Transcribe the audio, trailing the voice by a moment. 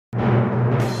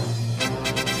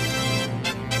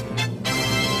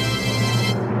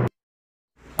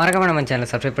மறக்காம நம்ம சேனலை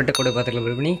சப்ஸ்கிரைப் பண்ணிட்டு கூட பார்த்துக்கலாம்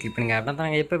பில் பண்ணி கிளிக் பண்ணுங்க. அப்படின்னா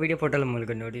தான் எப்போ வீடியோ போட்டாலும்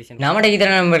உங்களுக்கு நோட்டிஃபிகேஷன். நம்மளோட இதர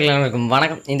நண்பர்களுக்கும்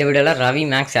வணக்கம். இந்த வீடியோவில் ரவி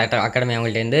மேக்ஸ் அகாடமி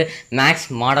அவங்கள்ட்ட maths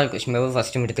model question paper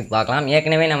first எடுத்துக்கு பார்க்கலாம்.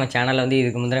 ஏற்கனவே நம்ம சேனலில் வந்து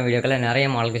இதுக்கு முந்தின வீடியோக்களில் நிறைய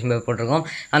மாடல் கொஸ்டின் பேப்பர் போட்டிருக்கோம்.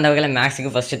 அந்த வகையில்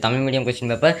மேக்ஸுக்கு first Tamil medium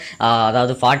question paper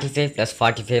அதாவது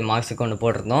 45+45 மார்க்ஸுக்கு ஒன்று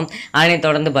போட்டிருந்தோம். அதனை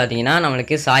தொடர்ந்து பார்த்தீங்கன்னா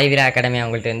நம்மளுக்கு சாய்வீரா அகாடமி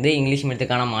அவங்கள்ட்ட English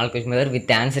மீடியத்துக்கான model question paper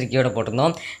with answer கீயோட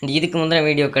போட்டிருந்தோம். இதுக்கு முந்தின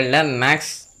வீடியோக்களில்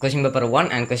maths question paper 1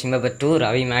 and question paper 2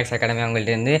 Ravi maths academy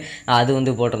அவங்கள்ட்ட அது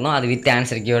வந்து போட்டிருந்தோம். அது வித்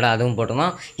ஆன்சர் கீயோட அதுவும்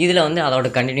போட்டிருந்தோம். இதில் வந்து அதோட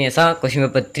கண்டினியூஸாக question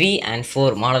paper 3 and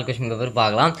 4 model question paper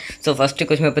பார்க்கலாம். ஸோ ஃபஸ்ட்டு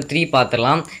கொஸ்டின் பேப்பர் 3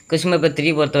 பார்த்துடலாம். கொஸ்டின் பேப்பர்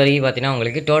 3 பொறுத்த வரைக்கும் பார்த்தீங்கன்னா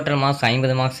உங்களுக்கு டோட்டல் மார்க்ஸ்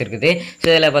 50 மார்க்ஸ் இருக்குது. ஸோ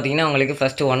இதில் பார்த்தீங்கன்னா உங்களுக்கு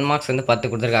ஃபஸ்ட்டு 1 மார்க்ஸ் வந்து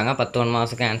 10 கொடுத்துருக்காங்க. 10 1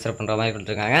 மார்க்ஸுக்கு ஆன்சர் பண்ணுற மாதிரி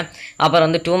கொடுத்துருக்காங்க. அப்புறம்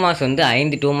வந்து 2 மார்க்ஸ் வந்து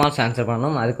 5 2 மார்க்ஸ் ஆன்சர்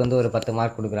பண்ணணும். அதுக்கு வந்து ஒரு 10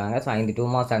 மார்க் கொடுக்குறாங்க. ஸோ 5 2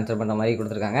 மார்க்ஸ் ஆன்சர் பண்ணுற மாதிரி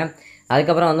கொடுத்துருக்காங்க.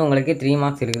 அதுக்கப்புறம் வந்து உங்களுக்கு 3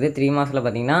 மார்க்ஸ் இருக்குது. 3 மார்க்ஸில்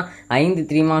பார்த்தீங்கன்னா 5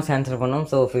 3 மார்க்ஸ் ஆன்சர் பண்ணணும்.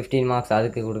 ஸோ 15 மார்க்ஸ்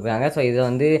அதுக்கு கொடுக்குறாங்க. ஸோ இது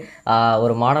வந்து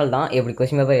ஒரு மாடல் தான். எப்படி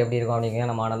கொஸ்டின் பேப்பர் எப்படி இருக்கும்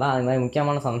அப்படிங்கிற மாடல் தான். அது மாதிரி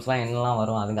முக்கியமான சம்ஸ்லாம் என்னெல்லாம்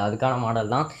வரும் அதுக்கான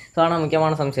மாடல் தான். ஸோ ஆனால்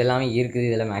முக்கியமான சம்ஸ் எல்லாமே இருக்குது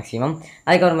இதில் மேக்ஸிமம்.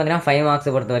 அதுக்கப்புறம் பார்த்தீங்கன்னா 5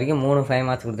 மார்க்ஸை பொறுத்த வரைக்கும் 3 5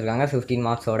 மார்க்ஸ் கொடுத்துருக்காங்க 15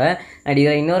 மார்க்ஸோட. அண்ட்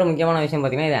இதில் இன்னொரு முக்கியமான விஷயம்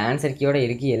பார்த்தீங்கன்னா இது ஆன்சர் கீயோட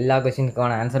இருக்குது. எல்லா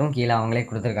கொஸ்டினுக்கான ஆன்சரும் கீழே அவங்களே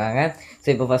கொடுத்துருக்காங்க. ஸோ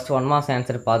இப்போ ஃபஸ்ட்டு 1 மார்க்ஸ்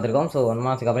ஆன்சர் பார்த்துருக்கோம். ஸோ 1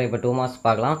 மார்க்ஸ்க்கு அப்புறம் இப்போ 2 மார்க்ஸ்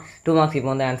பார்க்கலாம். 2 மார்க்ஸ்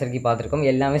இப்போ வந்து ஆன்சர் கீ பார்த்துருக்கோம்.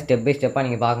 எல்லாமே ஸ்டெப் பை ஸ்டெப்பாக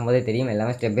நீங்கள் பார்க்கும்போதே தெரியும்.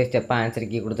 எல்லாமே ஸ்டெப் பை ஸ்டெப்பாக ஆன்சர்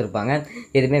கீ கொடுத்துருப்பாங்க.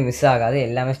 எதுவுமே மிஸ் ஆகாது.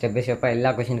 எல்லாமே ஸ்டெப் பை ஸ்டெப்பாக எல்லா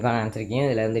கொஸ்டினுக்கான ஆன்சர் கீயும்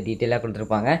இதில் வந்து டீட்டெயிலாக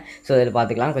கொடுத்துருப்பாங்க. ஸோ இதில்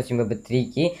பார்த்துக்கலாம். கொஸ்டின் பேப்பர்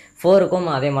 3க்கு 4க்கும்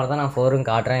அதே மாதிரி தான் நான் 4ம்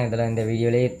காட்டுறேன். இதில் இந்த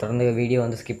வீடியோலேயே தொடர்ந்து வீடியோ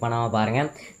வந்து ஸ்கிப் பண்ணாமல் பாருங்கள்.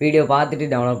 வீடியோ பார்த்துட்டு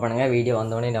டவுன்லோட் பண்ணுங்கள். வீடியோ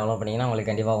வந்தோடனே டவுன்லோட் பண்ணிங்கன்னா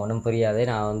உங்களுக்கு கண்டிப்பாக ஒன்றும் புரியாது.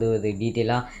 நான் வந்து இது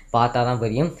டீட்டெயிலாக பார்த்தா தான்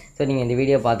புரியும். ஸோ நீங்கள் இந்த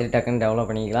வீடியோ பார்த்துட்டு டக்குன்னு டவுன்லோட்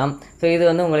பண்ணிக்கலாம். ஸோ இது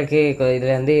வந்து உங்களுக்கு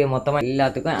இதில் வந்து மொத்தமாக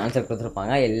எல்லாத்துக்கும் ஆன்சர்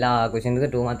கொடுத்துருப்பாங்க. எல்லா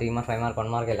கொஸ்டினுக்கும் 2 மார்க் 3 மார்க் 5 மார்க்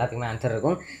 1 மார்க் எல்லாத்துக்குமே ஆன்சர்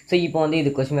இருக்கும். ஸோ இப்போ வந்து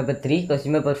இது கொஸ்டின் பேப்பர் 3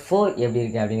 கொஸ்டின் பேப்பர் 4 எப்படி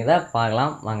இருக்குது அப்படிங்கிறத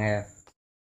பார்க்கலாம் வாங்க.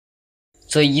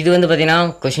 ஸோ இது வந்து பார்த்திங்கன்னா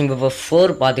கொஸ்டின் பேப்பர்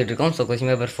 4 பார்த்துட்டு இருக்கோம். ஸோ கொஸ்டின்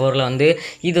பேப்பர் 4ல் வந்து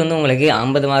இது வந்து உங்களுக்கு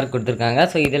 50 மார்க் கொடுத்துருக்காங்க.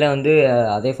 ஸோ இதில் வந்து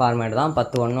அதே ஃபார்மேட் தான்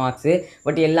 10 1 மார்க்ஸு.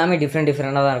 பட் எல்லாமே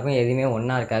டிஃப்ரெண்ட்டாக தான் இருக்கும். எதுவுமே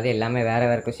ஒன்றா இருக்காது. எல்லாமே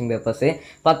வேறு கொஸ்டின் பேப்பர்ஸு.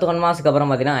 10 1 மார்க்ஸ்க்கு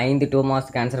அப்புறம் பார்த்திங்கன்னா 5 2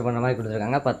 மார்க்ஸ்க்கு ஆன்சர் பண்ணுற மாதிரி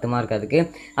கொடுத்துருக்காங்க 10 மார்க் அதுக்கு.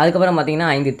 அதுக்கப்புறம் பார்த்திங்கன்னா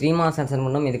 5 3 மார்க்ஸ் ஆன்சர்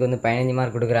பண்ணணும். இதுக்கு வந்து 15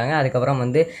 மார்க் கொடுக்குறாங்க. அதுக்கப்புறம்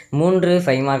வந்து 3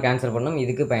 5 மார்க் ஆன்சர் பண்ணணும்.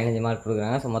 இதுக்கு 15 மார்க்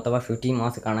கொடுக்குறாங்க. ஸோ மொத்தமாக 15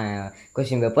 மார்க்ஸுக்கான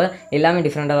கொஸ்டின் பேப்பர். எல்லாமே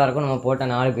டிஃப்ரெண்ட்டாக தான் இருக்கும். நம்ம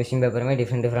போட்ட 4 கொஸ்டின் பேப்பருமே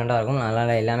டிஃப்ரெண்ட்டாக இருக்கும். நல்லா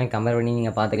எல்லாமே கம்பேர் பண்ணி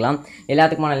நீங்கள் பார்த்துக்கலாம்.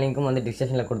 எல்லாத்துக்குமான லிங்க்கும் வந்து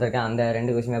டிஸ்கிரிப்ஷனில் கொடுத்துருக்கேன். அந்த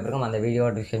 2 கொஸ்டின் பேப்பருக்கும் அந்த வீடியோ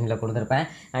டிஸ்கிரிப்ஷனில் கொடுத்துருப்பேன்.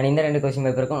 அண்ட் இந்த 2 கொஸ்டின்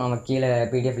பேப்பருக்கும் நம்ம கீழே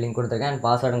PDF லிங்க் கொடுத்துருக்கேன். அண்ட்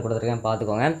பாஸ்வேர்டும் கொடுத்துருக்கேன்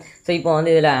பார்த்துக்கோங்க. ஸோ இப்போ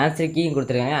வந்து இதில் ஆன்சர் கீயும்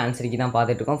கொடுத்துருக்காங்க. ஆன்சர் கீ தான்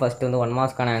பார்த்துட்ருக்கோம். ஃபஸ்ட்டு வந்து 1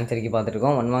 மார்க்ஸ்க்கான ஆன்சர் கீ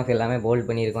பார்த்துருக்கோம். 1 மார்க்ஸ் எல்லாமே போல்ட்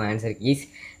பண்ணியிருக்கோம் ஆன்சர் கீஸ்.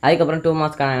 அதுக்கப்புறம் 2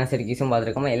 மார்க்ஸ்க்கான ஆன்சர் கீஸும்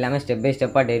பார்த்துருக்கோம். எல்லாமே ஸ்டெப் பை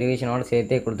ஸ்டெப்பாக டெரிவேஷனோடு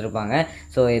சேர்த்தே கொடுத்துருப்பாங்க.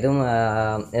 ஸோ எதுவும்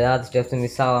ஏதாவது ஸ்டெப்ஸ்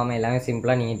மிஸ் ஆகாமல் எல்லாமே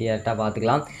சிம்பிளாக நீங்கள் டேரெக்டாக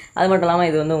பார்த்துக்கலாம். அது மட்டும் இல்லாமல்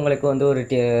இது வந்து உங்களுக்கு வந்து ஒரு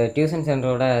டியூஷன்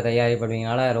சென்டரோட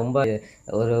தயாரிப்படுவீங்கனால ரொம்ப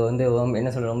ஒரு வந்து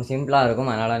என்ன சொல்கிறது ரொம்ப சிம்பிளாக இருக்கும்.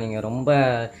 அதனால் நீங்கள் ரொம்ப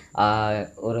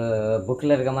ஒரு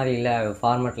புக்கில் இருக்க மாதிரி இல்லை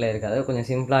ஃபார்மேட்டில் இருக்காது. கொஞ்சம்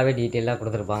சிம்பிளாகவே டீட்டெயிலாக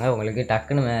கொடுத்துருப்பாங்க. உங்களுக்கு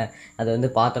டக்குன்னு அது வந்து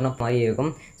பார்த்தோன்னா மாதிரி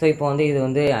இருக்கும். ஸோ இப்போ வந்து இது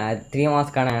வந்து 3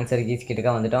 மார்க்ஸ்க்கான ஆன்சர் கீஸ்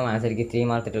கிட்டக்க வந்துவிட்டோம். ஆன்சர் கீ 3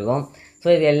 மார்க் இருக்கும். ஸோ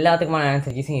இது எல்லாத்துக்குமான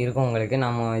ஆன்சர் கீஸும் இருக்கும் உங்களுக்கு.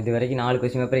 நம்ம இது வரைக்கும் 4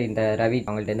 கொஸ்டின் பேப்பர் இந்த ரவி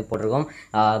அவங்கள்ட்ட போட்டிருக்கோம்.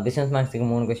 Business மேக்ஸுக்கு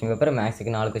 3 question paper,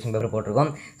 மேக்ஸுக்கு 4 question paper போட்டிருக்கோம்.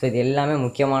 ஸோ இது எல்லாமே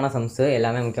முக்கியமான சம்ஸு.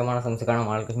 எல்லாமே முக்கியமான சம்ஸுக்கான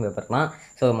மாடல் கொஸ்டின் பேப்பர் தான்.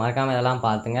 ஸோ மறக்காமல் இதெல்லாம்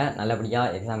பார்த்துங்க.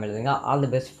 நல்லபடியாக எக்ஸாம் எழுதுங்க. All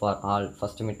the best for all.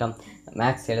 First midterm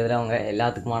maths எழுதுகிறவங்க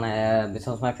எல்லாத்துக்குமான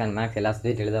business maths and maths எல்லா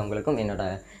சப்ஜெக்ட் எழுதுறவங்களுக்கும் என்னோட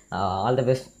ஆல் தி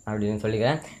பெஸ்ட் அப்படின்னு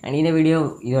சொல்லிக்கிறேன். அண்ட் இந்த வீடியோ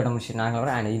இதோட முடிச்சுட்டு நாங்கள்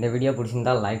வரேன். அண்ட் இந்த வீடியோ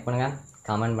பிடிச்சிருந்தால் லைக் பண்ணுங்கள்,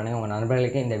 கமெண்ட் பண்ணுங்கள், உங்கள்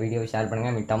நண்பர்களுக்கு இந்த வீடியோவை ஷேர்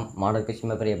பண்ணுங்கள். மிட்டம் மாடல்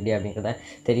கொஸ்டின் பேப்பர் எப்படி அப்படிங்கிறத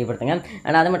தெரியப்படுத்துங்க.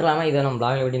 அண்ட் அது மட்டும் இல்லாமல் இதை நம்ம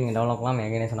பிளாகில் விட்டு நீங்கள் டவுன்லோட் பண்ணலாம்.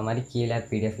 எங்கே சொன்ன மாதிரி கீழே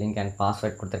PDF லிங்க் அண்ட்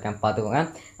பாஸ்வேர்ட் கொடுத்துருக்கேன் பார்த்துக்கோங்க.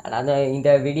 அண்ட் அது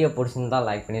இந்த வீடியோ பிடிச்சிருந்தால்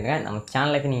லைக் பண்ணிடுங்க. நம்ம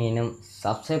சேனலுக்கு நீங்கள் இன்னும்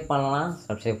சப்ஸ்கிரைப் பண்ணலாம்.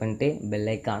 சப்ஸ்கிரைப் பண்ணிட்டு பெல்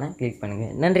ஐக்கானை கிளிக்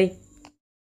பண்ணுங்கள். நன்றி.